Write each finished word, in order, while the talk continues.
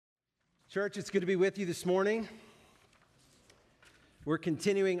Church, it's good to be with you this morning. We're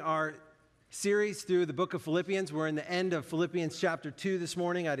continuing our series through the book of Philippians. We're in the end of Philippians chapter 2 this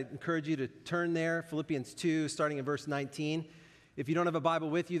morning. I'd encourage you to turn there, Philippians 2, starting in verse 19. If you don't have a Bible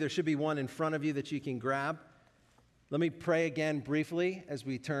with you, there should be one in front of you that you can grab. Let me pray again briefly as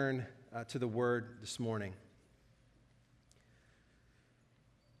we turn to the Word this morning.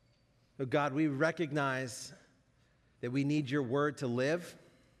 Oh God, we recognize that we need your Word to live.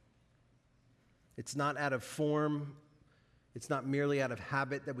 It's not out of form. It's not merely out of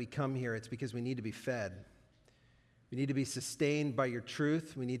habit that we come here. It's because we need to be fed. We need to be sustained by your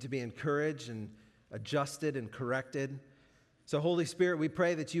truth. We need to be encouraged and adjusted and corrected. So, Holy Spirit, we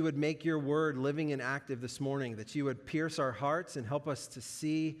pray that you would make your word living and active this morning, that you would pierce our hearts and help us to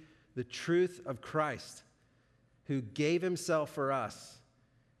see the truth of Christ, who gave himself for us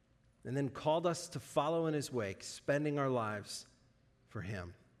and then called us to follow in his wake, spending our lives for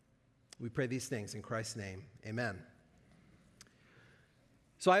him. We pray these things in Christ's name. Amen.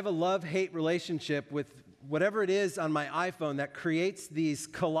 So I have a love-hate relationship with whatever it is on my iPhone that creates these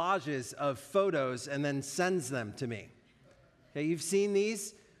collages of photos and then sends them to me. Okay, you've seen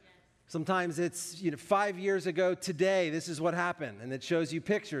these? Sometimes it's 5 years ago today, this is what happened. And it shows you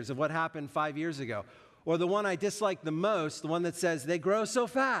pictures of what happened 5 years ago. Or the one I dislike the most, the one that says, they grow so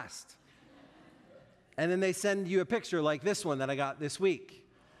fast. And then they send you a picture like this one that I got this week.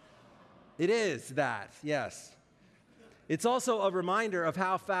 It is that, yes. It's also a reminder of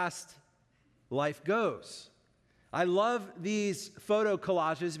how fast life goes. I love these photo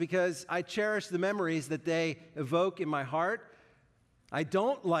collages because I cherish the memories that they evoke in my heart. I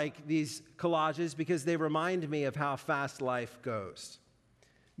don't like these collages because they remind me of how fast life goes.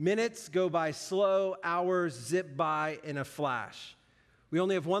 Minutes go by slow, hours zip by in a flash. We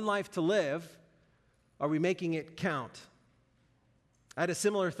only have one life to live. Are we making it count? I had a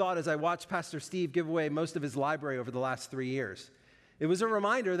similar thought as I watched Pastor Steve give away most of his library over the last 3 years. It was a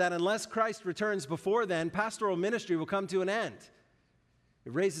reminder that unless Christ returns before then, pastoral ministry will come to an end.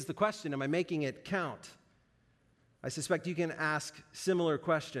 It raises the question, am I making it count? I suspect you can ask similar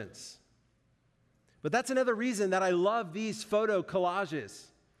questions. But that's another reason that I love these photo collages,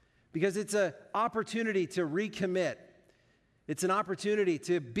 because it's an opportunity to recommit. It's an opportunity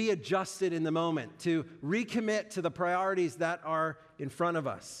to be adjusted in the moment, to recommit to the priorities that are in front of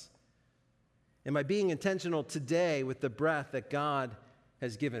us. Am I being intentional today with the breath that God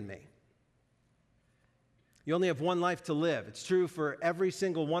has given me? You only have one life to live. It's true for every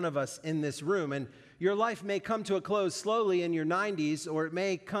single one of us in this room. And your life may come to a close slowly in your 90s, or it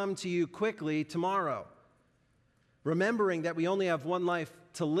may come to you quickly tomorrow. Remembering that we only have one life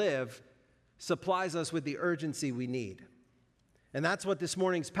to live supplies us with the urgency we need. And that's what this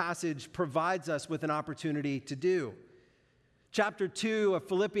morning's passage provides us with an opportunity to do. Chapter 2 of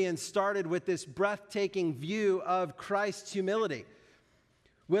Philippians started with this breathtaking view of Christ's humility.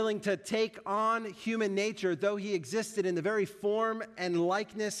 Willing to take on human nature, though he existed in the very form and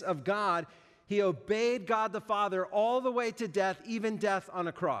likeness of God, he obeyed God the Father all the way to death, even death on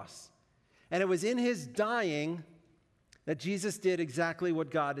a cross. And it was in his dying that Jesus did exactly what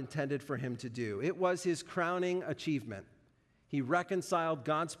God intended for him to do. It was his crowning achievement. He reconciled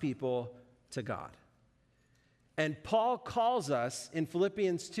God's people to God. And Paul calls us in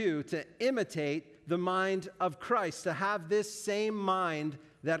Philippians 2 to imitate the mind of Christ, to have this same mind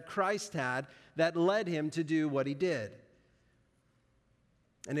that Christ had that led him to do what he did.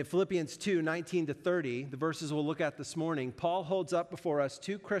 And in Philippians 2, 19 to 30, the verses we'll look at this morning, Paul holds up before us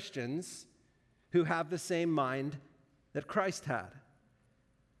two Christians who have the same mind that Christ had.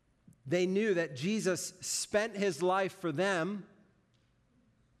 They knew that Jesus spent his life for them,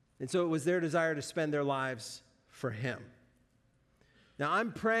 and so it was their desire to spend their lives for him. Now,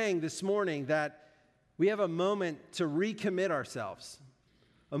 I'm praying this morning that we have a moment to recommit ourselves,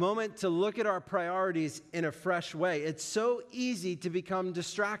 a moment to look at our priorities in a fresh way. It's so easy to become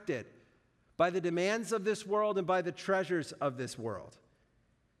distracted by the demands of this world and by the treasures of this world.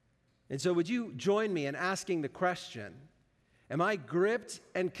 And so would you join me in asking the question, am I gripped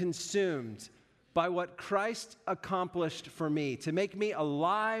and consumed by what Christ accomplished for me to make me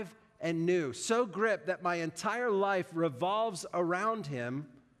alive and new, so gripped that my entire life revolves around him?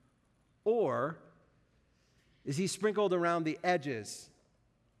 Or is he sprinkled around the edges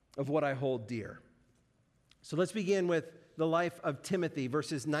of what I hold dear? So let's begin with the life of Timothy,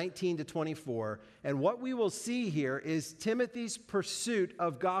 verses 19 to 24. And what we will see here is Timothy's pursuit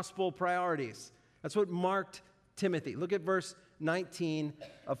of gospel priorities. That's what marked Timothy. Look at verse 19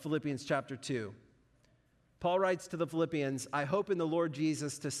 of Philippians chapter 2. Paul writes to the Philippians, I hope in the Lord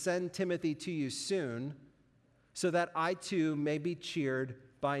Jesus to send Timothy to you soon, so that I too may be cheered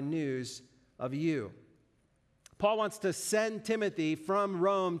by news of you. Paul wants to send Timothy from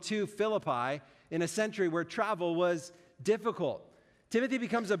Rome to Philippi in a century where travel was difficult. Timothy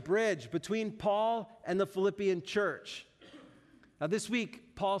becomes a bridge between Paul and the Philippian church. Now, this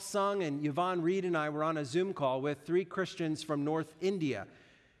week, Paul sung, and Yvonne Reed and I were on a Zoom call with 3 Christians from North India.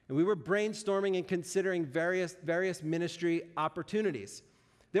 And we were brainstorming and considering various ministry opportunities.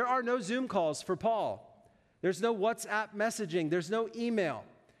 There are no Zoom calls for Paul. There's no WhatsApp messaging. There's no email.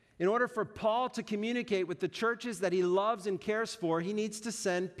 In order for Paul to communicate with the churches that he loves and cares for, he needs to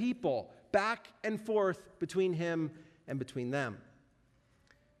send people back and forth between him and between them.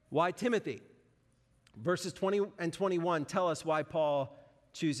 Why Timothy? Verses 20 and 21 tell us why Paul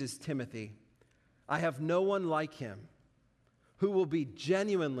chooses Timothy. I have no one like him who will be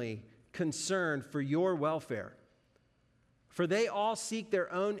genuinely concerned for your welfare. For they all seek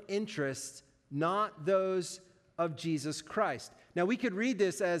their own interests, not those of Jesus Christ. Now, we could read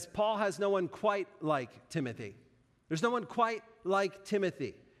this as Paul has no one quite like Timothy. There's no one quite like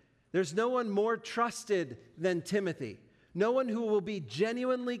Timothy. There's no one more trusted than Timothy. No one who will be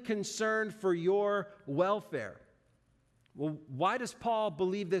genuinely concerned for your welfare. Well, why does Paul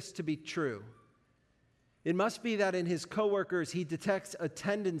believe this to be true? It must be that in his coworkers, he detects a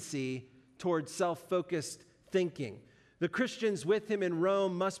tendency towards self-focused thinking. The Christians with him in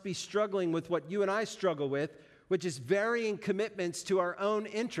Rome must be struggling with what you and I struggle with, which is varying commitments to our own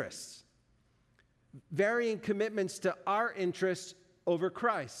interests. Varying commitments to our interests over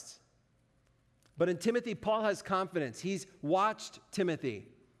Christ's. But in Timothy, Paul has confidence. He's watched Timothy,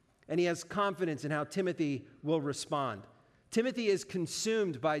 and he has confidence in how Timothy will respond. Timothy is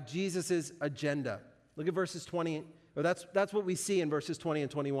consumed by Jesus' agenda. Look at verses 20. That's what we see in verses 20 and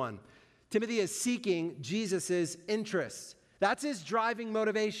 21. Timothy is seeking Jesus' interests. That's his driving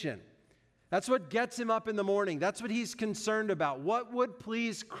motivation. That's what gets him up in the morning. That's what he's concerned about. What would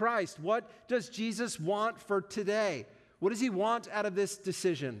please Christ? What does Jesus want for today? What does he want out of this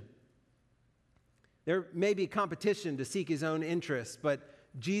decision? There may be competition to seek his own interests, but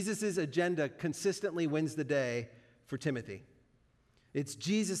Jesus' agenda consistently wins the day for Timothy. It's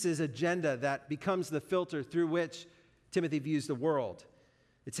Jesus' agenda that becomes the filter through which Timothy views the world.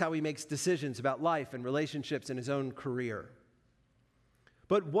 It's how he makes decisions about life and relationships and his own career.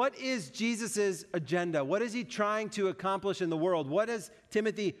 But what is Jesus' agenda? What is he trying to accomplish in the world? What has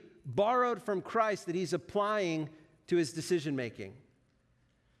Timothy borrowed from Christ that he's applying to his decision-making?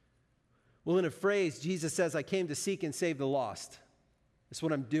 Well, in a phrase, Jesus says, I came to seek and save the lost. That's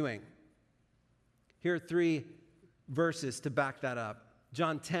what I'm doing. Here are 3 verses to back that up.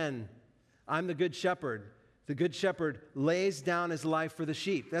 John 10, I'm the good shepherd. The good shepherd lays down his life for the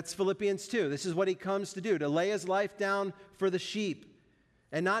sheep. That's Philippians 2. This is what he comes to do, to lay his life down for the sheep.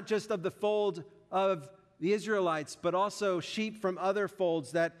 And not just of the fold of the Israelites, but also sheep from other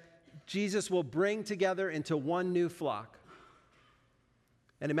folds that Jesus will bring together into one new flock.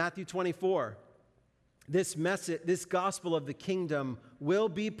 And in Matthew 24, this message, this gospel of the kingdom will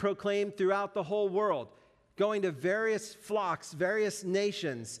be proclaimed throughout the whole world, going to various flocks, various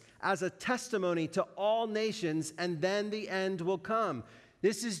nations, as a testimony to all nations, and then the end will come.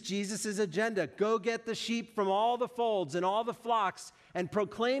 This is Jesus' agenda. Go get the sheep from all the folds and all the flocks and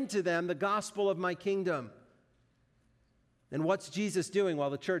proclaim to them the gospel of my kingdom. And what's Jesus doing while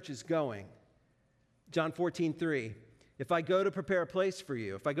the church is going? John 14:3. If I go to prepare a place for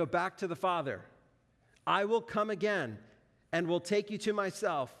you, if I go back to the Father, I will come again and will take you to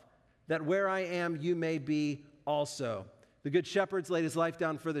myself, that where I am, you may be also. The good shepherd's laid his life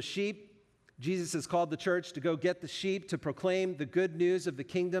down for the sheep. Jesus has called the church to go get the sheep, to proclaim the good news of the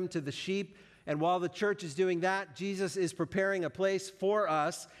kingdom to the sheep. And while the church is doing that, Jesus is preparing a place for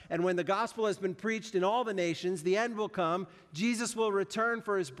us. And when the gospel has been preached in all the nations, the end will come. Jesus will return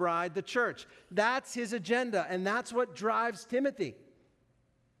for his bride, the church. That's his agenda, and that's what drives Timothy.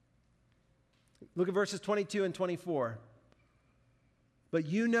 Look at verses 22 and 24. But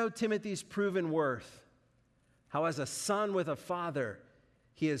you know Timothy's proven worth, how as a son with a father,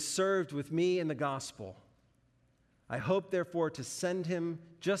 he has served with me in the gospel. I hope, therefore, to send him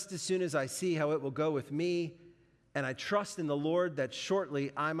just as soon as I see how it will go with me, and I trust in the Lord that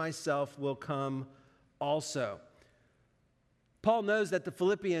shortly I myself will come also. Paul knows that the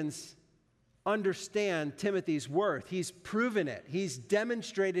Philippians understand Timothy's worth. He's proven it. He's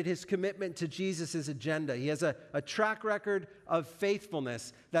demonstrated his commitment to Jesus' agenda. He has a track record of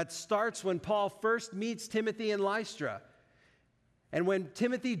faithfulness that starts when Paul first meets Timothy in Lystra. And when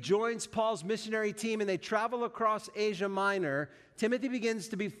Timothy joins Paul's missionary team and they travel across Asia Minor, Timothy begins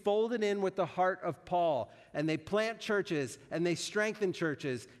to be folded in with the heart of Paul. And they plant churches and they strengthen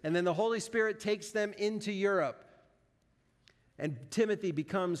churches. And then the Holy Spirit takes them into Europe. and Timothy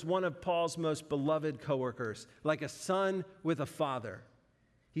becomes one of Paul's most beloved coworkers, like a son with a father.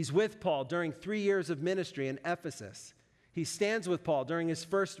 He's with Paul during 3 years of ministry in Ephesus. He stands with Paul during his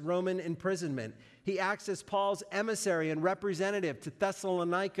first Roman imprisonment. He acts as Paul's emissary and representative to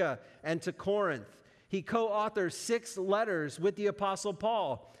Thessalonica and to Corinth. He co-authors 6 letters with the Apostle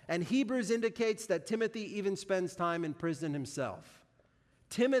Paul, and Hebrews indicates that Timothy even spends time in prison himself.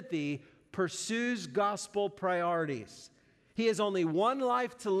 Timothy pursues gospel priorities. He has only one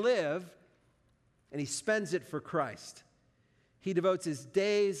life to live, and he spends it for Christ. He devotes his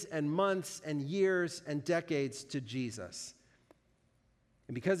days and months and years and decades to Jesus.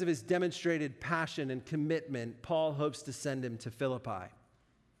 And because of his demonstrated passion and commitment, Paul hopes to send him to Philippi.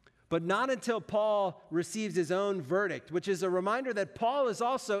 But not until Paul receives his own verdict, which is a reminder that Paul is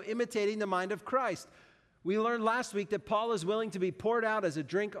also imitating the mind of Christ. We learned last week that Paul is willing to be poured out as a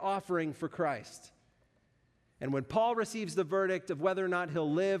drink offering for Christ. And when Paul receives the verdict of whether or not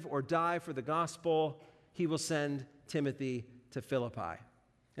he'll live or die for the gospel, he will send Timothy to Philippi.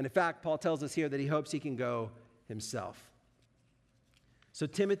 And in fact, Paul tells us here that he hopes he can go himself. So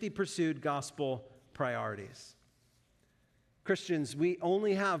Timothy pursued gospel priorities. Christians, we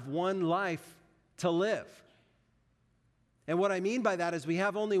only have one life to live. And what I mean by that is we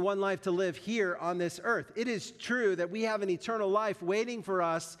have only one life to live here on this earth. It is true that we have an eternal life waiting for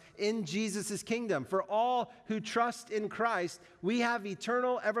us in Jesus' kingdom. For all who trust in Christ, we have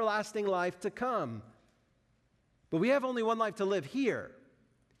eternal, everlasting life to come. But we have only one life to live here.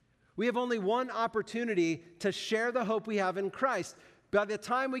 We have only one opportunity to share the hope we have in Christ. By the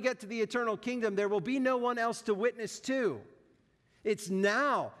time we get to the eternal kingdom, there will be no one else to witness to. It's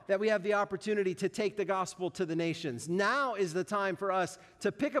now that we have the opportunity to take the gospel to the nations. Now is the time for us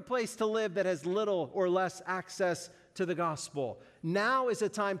to pick a place to live that has little or less access to the gospel. Now is a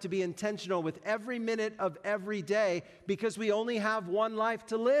time to be intentional with every minute of every day because we only have one life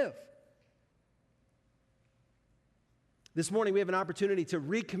to live. This morning we have an opportunity to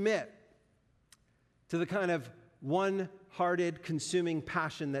recommit to the kind of one-hearted, consuming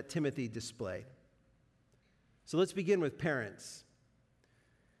passion that Timothy displayed. So let's begin with parents.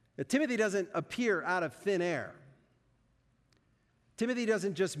 Now, Timothy doesn't appear out of thin air. Timothy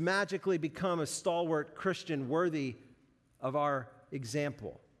doesn't just magically become a stalwart Christian worthy of our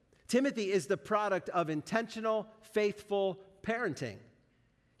example. Timothy is the product of intentional, faithful parenting.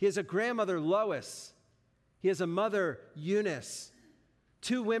 He has a grandmother, Lois. He has a mother, Eunice.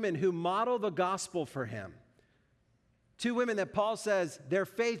 2 women who model the gospel for him. 2 women that Paul says their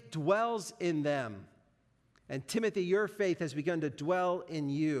faith dwells in them. And Timothy, your faith has begun to dwell in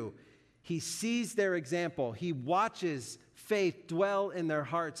you. He sees their example. He watches faith dwell in their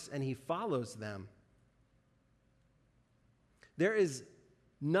hearts, and he follows them. There is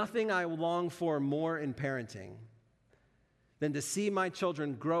nothing I long for more in parenting than to see my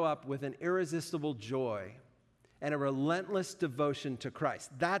children grow up with an irresistible joy and a relentless devotion to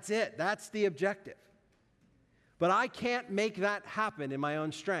Christ. That's it. That's the objective. But I can't make that happen in my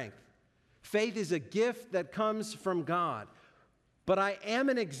own strength. Faith is a gift that comes from God, but I am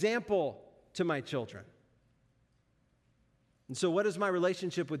an example to my children. And so what does my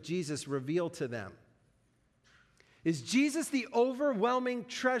relationship with Jesus reveal to them? Is Jesus the overwhelming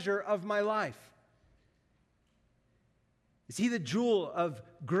treasure of my life? Is he the jewel of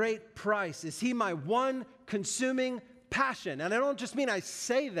great price? Is he my one consuming passion? And I don't just mean I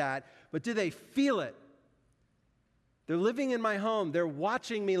say that, but do they feel it? They're living in my home. They're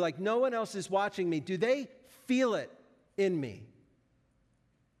watching me like no one else is watching me. Do they feel it in me?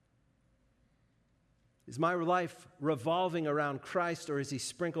 Is my life revolving around Christ, or is he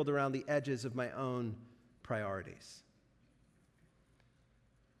sprinkled around the edges of my own priorities?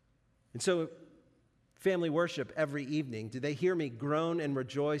 And so, family worship every evening, do they hear me groan and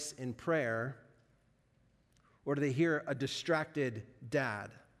rejoice in prayer, or do they hear a distracted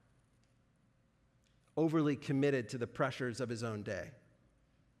dad, overly committed to the pressures of his own day?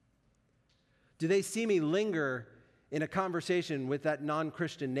 Do they see me linger in a conversation with that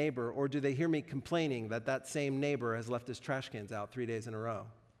non-Christian neighbor, or do they hear me complaining that that same neighbor has left his trash cans out 3 days in a row?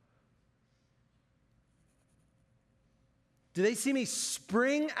 Do they see me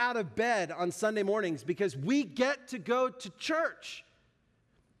spring out of bed on Sunday mornings because we get to go to church?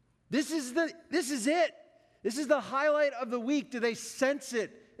 This is it. This is the highlight of the week. Do they sense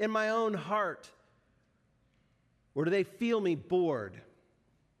it in my own heart? Or do they feel me bored?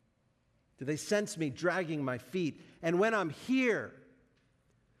 Do they sense me dragging my feet? And when I'm here,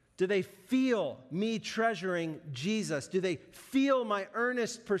 do they feel me treasuring Jesus? Do they feel my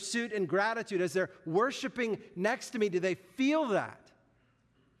earnest pursuit and gratitude as they're worshiping next to me? Do they feel that?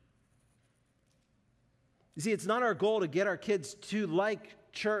 You see, it's not our goal to get our kids to like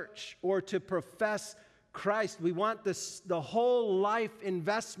church or to profess Christ. We want the whole life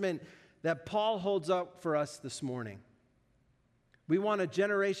investment that Paul holds up for us this morning. We want a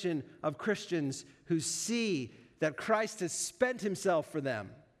generation of Christians who see that Christ has spent himself for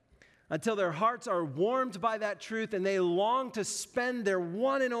them until their hearts are warmed by that truth and they long to spend their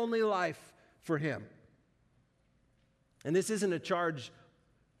one and only life for him. And this isn't a charge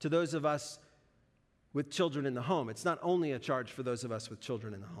to those of us with children in the home. It's not only a charge for those of us with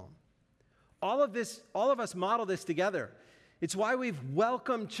children in the home. All of us model this together. It's why we've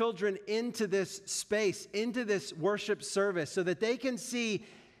welcomed children into this space, into this worship service, so that they can see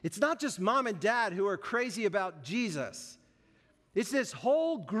it's not just mom and dad who are crazy about Jesus. It's this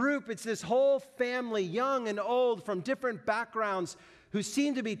whole group, it's this whole family, young and old, from different backgrounds, who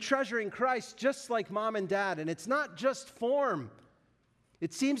seem to be treasuring Christ just like mom and dad. And it's not just form.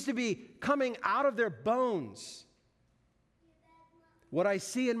 It seems to be coming out of their bones. What I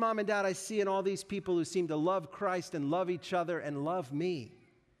see in mom and dad, I see in all these people who seem to love Christ and love each other and love me.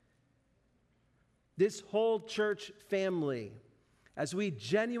 This whole church family, as we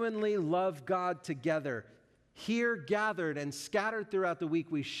genuinely love God together, here gathered and scattered throughout the week,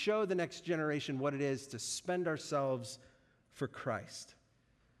 we show the next generation what it is to spend ourselves for Christ.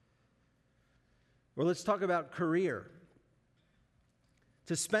 Well, let's talk about career.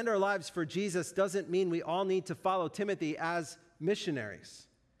 To spend our lives for Jesus doesn't mean we all need to follow Timothy as missionaries.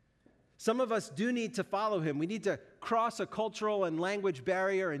 Some of us do need to follow him. We need to cross a cultural and language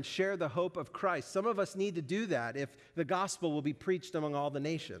barrier and share the hope of Christ. Some of us need to do that if the gospel will be preached among all the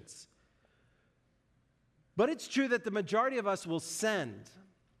nations. But it's true that the majority of us will send.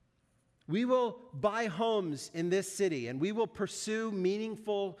 We will buy homes in this city, and we will pursue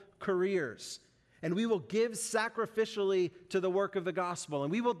meaningful careers, and we will give sacrificially to the work of the gospel,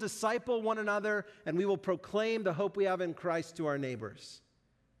 and we will disciple one another, and we will proclaim the hope we have in Christ to our neighbors.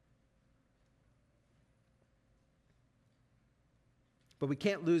 But we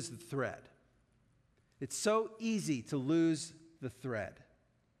can't lose the thread. It's so easy to lose the thread.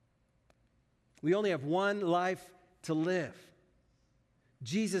 We only have one life to live.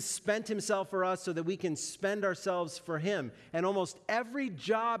 Jesus spent himself for us so that we can spend ourselves for him. And almost every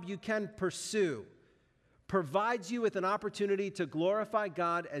job you can pursue provides you with an opportunity to glorify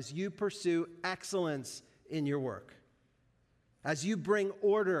God as you pursue excellence in your work. As you bring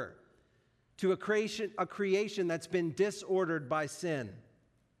order to a creation that's been disordered by sin.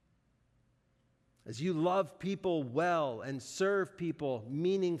 As you love people well and serve people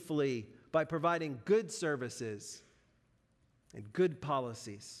meaningfully by providing good services and good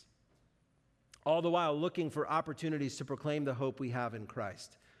policies, all the while looking for opportunities to proclaim the hope we have in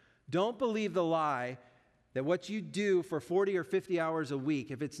Christ. Don't believe the lie that what you do for 40 or 50 hours a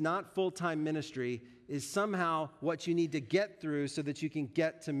week, if it's not full-time ministry, is somehow what you need to get through so that you can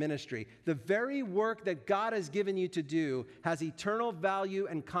get to ministry. The very work that God has given you to do has eternal value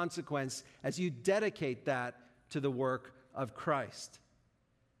and consequence as you dedicate that to the work of Christ.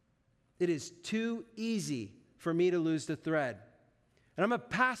 It is too easy for me to lose the thread. And I'm a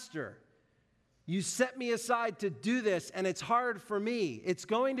pastor. You set me aside to do this, and it's hard for me. It's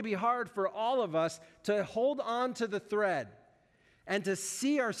going to be hard for all of us to hold on to the thread and to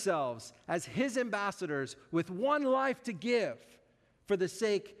see ourselves as his ambassadors with one life to give for the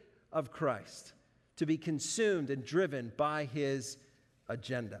sake of Christ, to be consumed and driven by his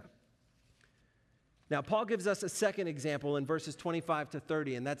agenda. Now, Paul gives us a second example in verses 25 to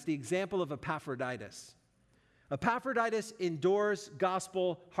 30, and that's the example of Epaphroditus. Epaphroditus endures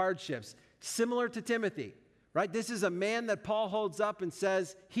gospel hardships, similar to Timothy, right? This is a man that Paul holds up and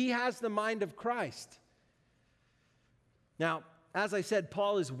says he has the mind of Christ. Now, as I said,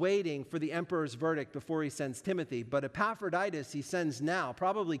 Paul is waiting for the emperor's verdict before he sends Timothy, but Epaphroditus he sends now,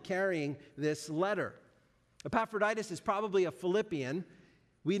 probably carrying this letter. Epaphroditus is probably a Philippian.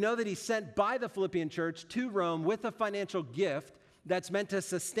 We know that he's sent by the Philippian church to Rome with a financial gift that's meant to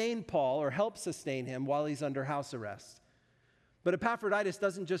sustain Paul or help sustain him while he's under house arrest. But Epaphroditus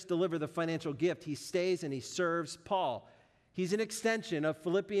doesn't just deliver the financial gift. He stays and he serves Paul. He's an extension of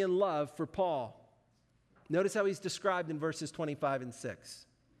Philippian love for Paul. Notice how he's described in verses 25 and 6.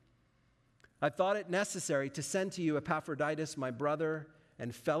 I thought it necessary to send to you Epaphroditus, my brother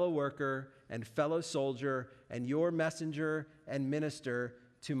and fellow worker and fellow soldier and your messenger and minister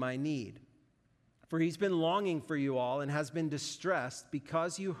to my need. For he's been longing for you all and has been distressed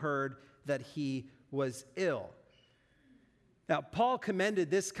because you heard that he was ill. Now, Paul commended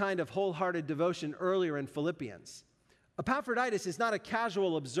this kind of wholehearted devotion earlier in Philippians. Epaphroditus is not a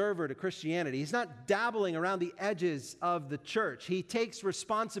casual observer to Christianity. He's not dabbling around the edges of the church. He takes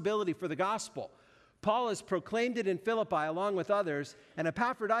responsibility for the gospel. Paul has proclaimed it in Philippi along with others, and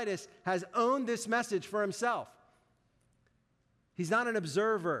Epaphroditus has owned this message for himself. He's not an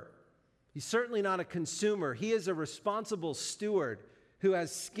observer. He's certainly not a consumer. He is a responsible steward who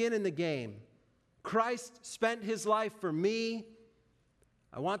has skin in the game. Christ spent his life for me.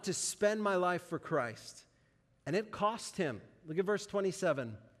 I want to spend my life for Christ. And it cost him. Look at verse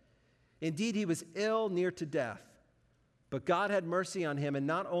 27. Indeed, he was ill, near to death. But God had mercy on him, and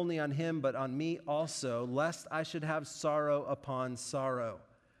not only on him, but on me also, lest I should have sorrow upon sorrow.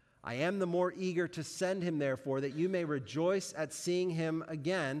 I am the more eager to send him, therefore, that you may rejoice at seeing him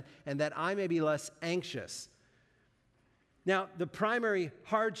again, and that I may be less anxious. Now, the primary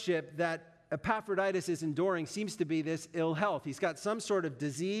hardship that Epaphroditus is enduring seems to be this ill health. He's got some sort of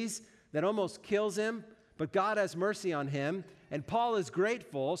disease that almost kills him, but God has mercy on him, and Paul is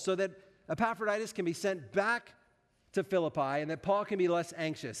grateful so that Epaphroditus can be sent back to Philippi and that Paul can be less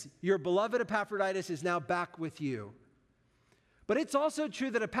anxious. Your beloved Epaphroditus is now back with you. But it's also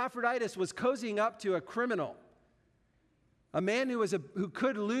true that Epaphroditus was cozying up to a criminal, a man who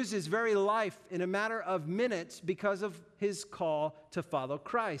could lose his very life in a matter of minutes because of his call to follow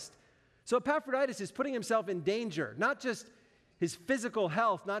Christ. So Epaphroditus is putting himself in danger, not just his physical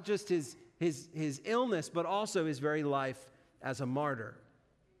health, not just his illness, but also his very life as a martyr.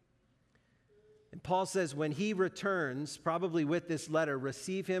 And Paul says, when he returns, probably with this letter,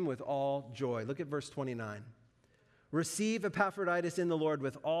 receive him with all joy. Look at verse 29. Receive Epaphroditus in the Lord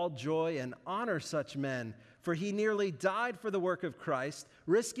with all joy and honor such men, for he nearly died for the work of Christ,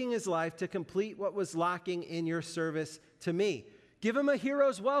 risking his life to complete what was lacking in your service to me. Give him a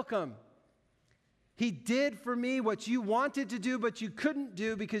hero's welcome. He did for me what you wanted to do, but you couldn't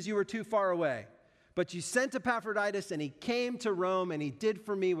do because you were too far away. But you sent Epaphroditus, and he came to Rome, and he did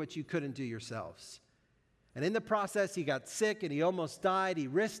for me what you couldn't do yourselves. And in the process, he got sick, and he almost died. He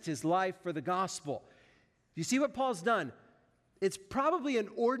risked his life for the gospel. You see what Paul's done? It's probably an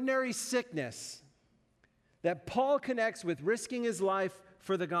ordinary sickness that Paul connects with risking his life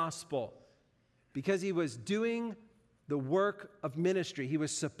for the gospel because he was doing the work of ministry. He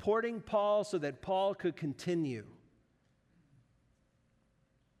was supporting Paul so that Paul could continue.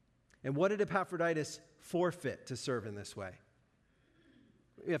 And what did Epaphroditus forfeit to serve in this way?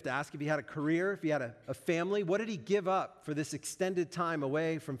 You have to ask if he had a career, if he had a family. What did he give up for this extended time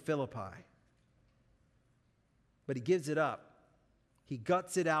away from Philippi? But he gives it up. He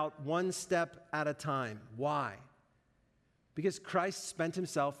guts it out one step at a time. Why? Because Christ spent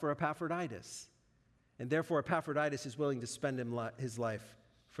himself for Epaphroditus. And therefore, Epaphroditus is willing to spend his life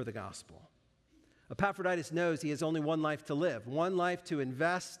for the gospel. Epaphroditus knows he has only one life to live, one life to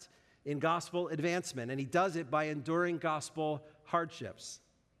invest in gospel advancement, and he does it by enduring gospel hardships.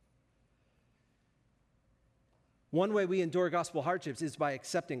 One way we endure gospel hardships is by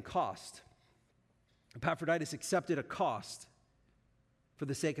accepting cost. Epaphroditus accepted a cost for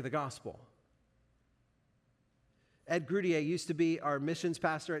the sake of the gospel. Ed Grudier used to be our missions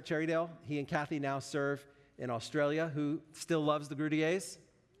pastor at Cherrydale. He and Kathy now serve in Australia. Who still loves the Grudiers?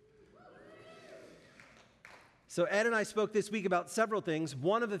 So Ed and I spoke this week about several things.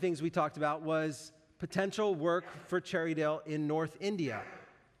 One of the things we talked about was potential work for Cherrydale in North India.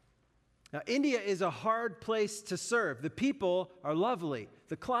 Now, India is a hard place to serve. The people are lovely.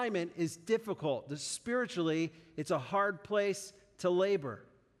 The climate is difficult. Spiritually, it's a hard place to labor.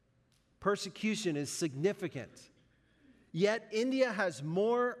 Persecution is significant. Yet India has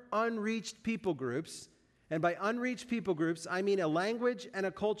more unreached people groups, and by unreached people groups, I mean a language and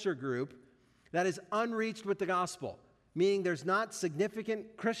a culture group that is unreached with the gospel, meaning there's not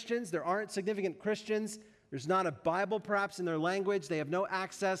significant Christians, there aren't significant Christians, there's not a Bible perhaps in their language, they have no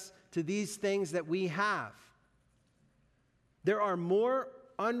access to these things that we have. There are more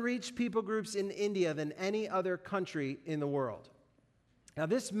unreached people groups in India than any other country in the world. Now,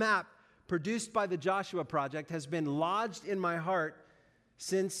 this map produced by the Joshua Project has been lodged in my heart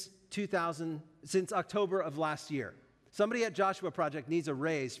since October of last year. Somebody at Joshua Project needs a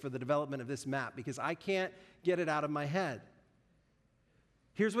raise for the development of this map because I can't get it out of my head.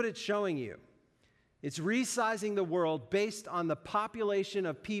 Here's what it's showing you. It's resizing the world based on the population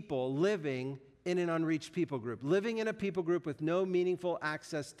of people living in an unreached people group, living in a people group with no meaningful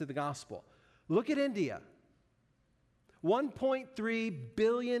access to the gospel. Look at India. 1.3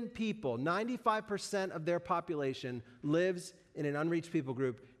 billion people, 95% of their population lives in an unreached people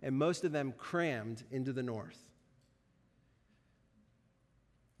group, and most of them crammed into the north.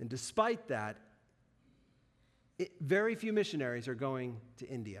 And despite that, very few missionaries are going to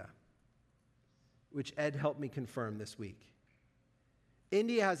India, which Ed helped me confirm this week.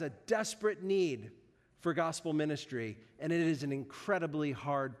 India has a desperate need for gospel ministry, and it is an incredibly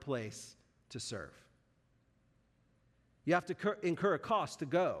hard place to serve. You have to incur a cost to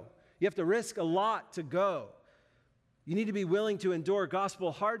go. You have to risk a lot to go. You need to be willing to endure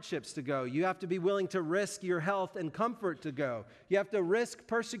gospel hardships to go. You have to be willing to risk your health and comfort to go. You have to risk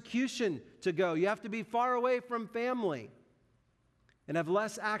persecution to go. You have to be far away from family and have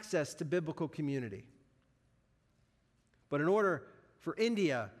less access to biblical community. But in order for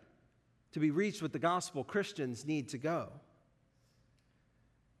India to be reached with the gospel, Christians need to go.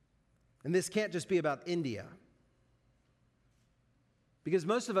 And this can't just be about India, because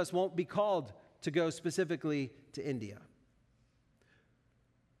most of us won't be called to go specifically to India.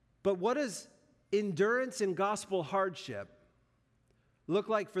 But what does endurance in gospel hardship look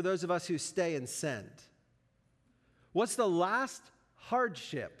like for those of us who stay and send? What's the last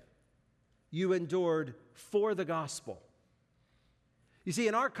hardship you endured for the gospel? You see,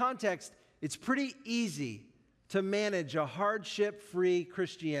 in our context, it's pretty easy to manage a hardship-free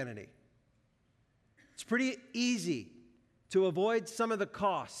Christianity. It's pretty easy to avoid some of the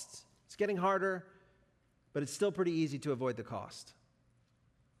costs. It's getting harder, but it's still pretty easy to avoid the cost.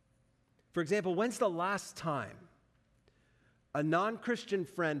 For example, when's the last time a non-Christian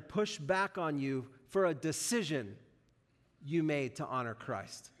friend pushed back on you for a decision you made to honor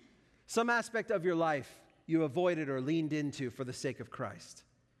Christ? Some aspect of your life you avoided or leaned into for the sake of Christ.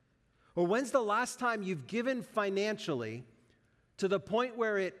 Or when's the last time you've given financially to the point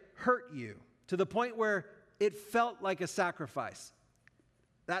where it hurt you, to the point where it felt like a sacrifice?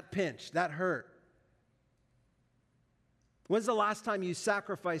 That pinch, that hurt. When's the last time you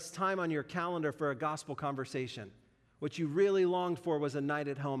sacrificed time on your calendar for a gospel conversation? What you really longed for was a night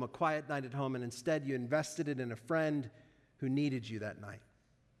at home, a quiet night at home, and instead you invested it in a friend who needed you that night.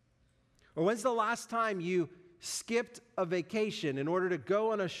 Or when's the last time you skipped a vacation in order to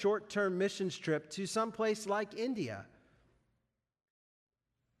go on a short-term missions trip to someplace like India?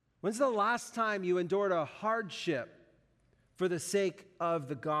 When's the last time you endured a hardship for the sake of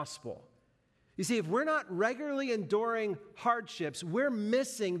the gospel? You see, if we're not regularly enduring hardships, we're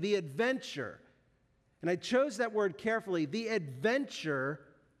missing the adventure. And I chose that word carefully, the adventure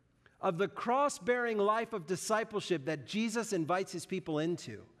of the cross-bearing life of discipleship that Jesus invites his people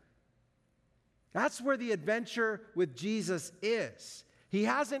into. That's where the adventure with Jesus is. He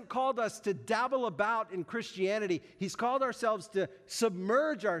hasn't called us to dabble about in Christianity. He's called ourselves to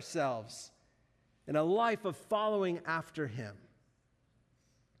submerge ourselves in a life of following after him.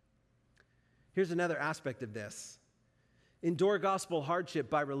 Here's another aspect of this. Endure gospel hardship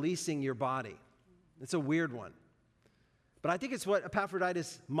by releasing your body. It's a weird one, but I think it's what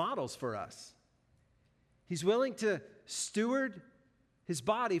Epaphroditus models for us. He's willing to steward his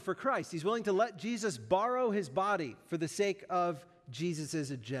body for Christ. He's willing to let Jesus borrow his body for the sake of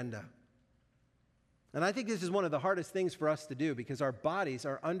Jesus' agenda. And I think this is one of the hardest things for us to do because our bodies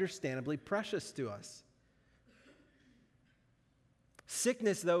are understandably precious to us.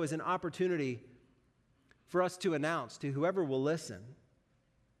 Sickness, though, is an opportunity for us to announce to whoever will listen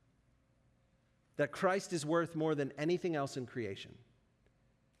that Christ is worth more than anything else in creation.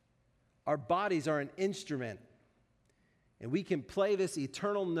 Our bodies are an instrument, and we can play this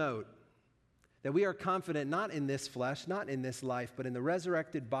eternal note that we are confident not in this flesh, not in this life, but in the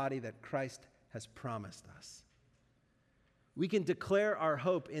resurrected body that Christ has promised us. We can declare our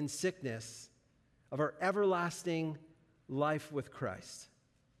hope in sickness of our everlasting life with Christ.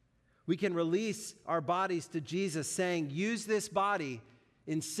 We can release our bodies to Jesus, saying, use this body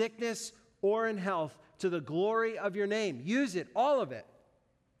in sickness or in health to the glory of your name. Use it, all of it.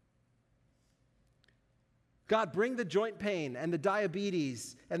 God, bring the joint pain and the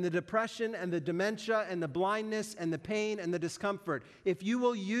diabetes and the depression and the dementia and the blindness and the pain and the discomfort, if you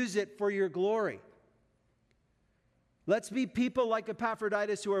will use it for your glory. Let's be people like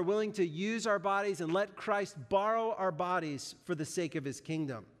Epaphroditus who are willing to use our bodies and let Christ borrow our bodies for the sake of his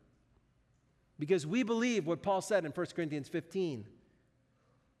kingdom. Because we believe what Paul said in 1 Corinthians 15.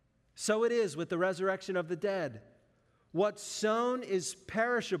 So it is with the resurrection of the dead. What's sown is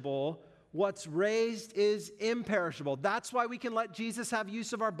perishable, what's raised is imperishable. That's why we can let Jesus have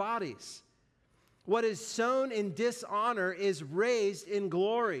use of our bodies. What is sown in dishonor is raised in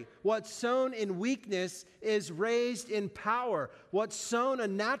glory. What's sown in weakness is raised in power. What's sown a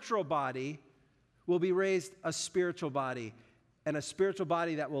natural body will be raised a spiritual body, and a spiritual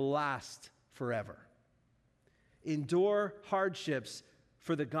body that will last forever. Endure hardships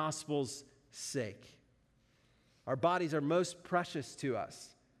for the gospel's sake. Our bodies are most precious to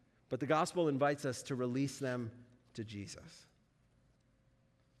us, but the gospel invites us to release them to Jesus.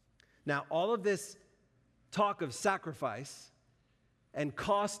 Now, all of this talk of sacrifice and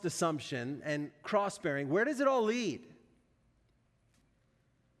cost assumption and cross-bearing, where does it all lead?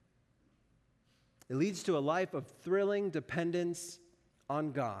 It leads to a life of thrilling dependence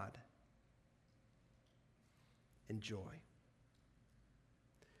on God and joy.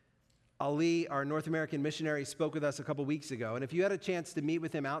 Ali, our North American missionary, spoke with us a couple weeks ago. And if you had a chance to meet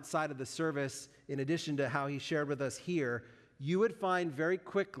with him outside of the service, in addition to how he shared with us here, you would find very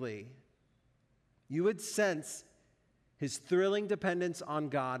quickly, you would sense his thrilling dependence on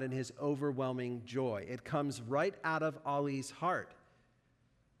God and his overwhelming joy. It comes right out of Ali's heart.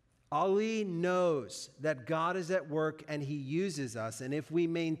 Ali knows that God is at work and he uses us. And if we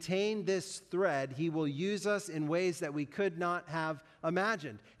maintain this thread, he will use us in ways that we could not have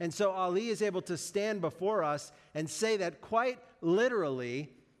imagined. And so Ali is able to stand before us and say that quite literally,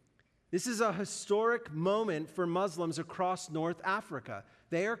 this is a historic moment for Muslims across North Africa.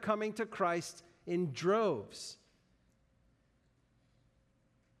 They are coming to Christ in droves.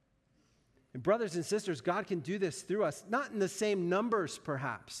 And brothers and sisters, God can do this through us, not in the same numbers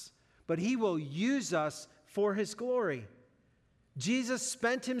perhaps, but he will use us for his glory. Jesus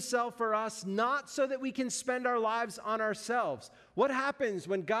spent himself for us, not so that we can spend our lives on ourselves. What happens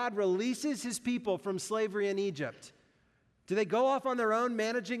when God releases his people from slavery in Egypt? Do they go off on their own,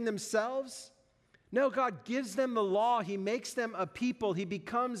 managing themselves? No, God gives them the law. He makes them a people. He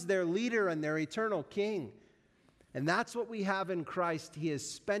becomes their leader and their eternal king. And that's what we have in Christ. He has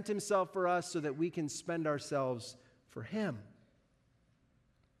spent himself for us so that we can spend ourselves for him.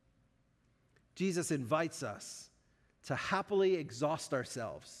 Jesus invites us to happily exhaust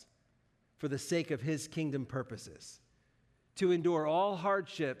ourselves for the sake of his kingdom purposes, to endure all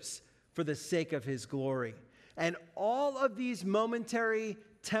hardships for the sake of his glory. And all of these momentary,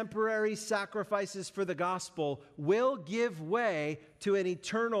 temporary sacrifices for the gospel will give way to an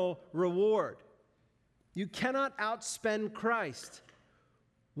eternal reward. You cannot outspend Christ.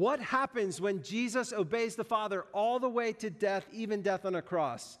 What happens when Jesus obeys the Father all the way to death, even death on a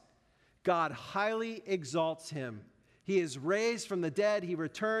cross? God highly exalts him. He is raised from the dead. He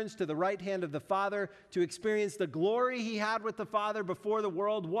returns to the right hand of the Father to experience the glory he had with the Father before the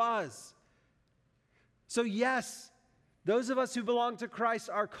world was. So yes, those of us who belong to Christ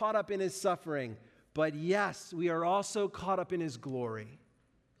are caught up in his suffering. But yes, we are also caught up in his glory.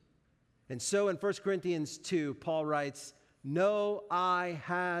 And so in 1 Corinthians 2, Paul writes, "No eye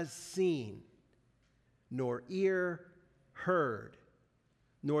has seen, nor ear heard,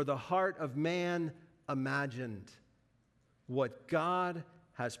 nor the heart of man imagined what God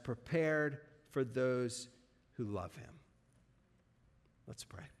has prepared for those who love him." Let's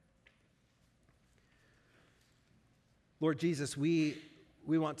pray. Lord Jesus, we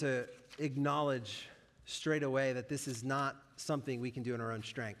want to acknowledge straight away that this is not something we can do in our own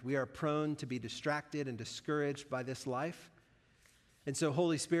strength. We are prone to be distracted and discouraged by this life. And so,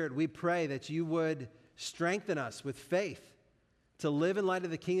 Holy Spirit, we pray that you would strengthen us with faith to live in light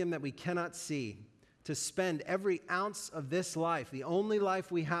of the kingdom that we cannot see, to spend every ounce of this life, the only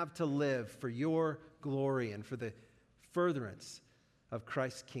life we have to live, for your glory and for the furtherance of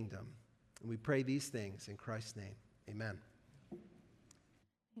Christ's kingdom. And we pray these things in Christ's name. Amen.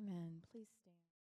 Amen. Please.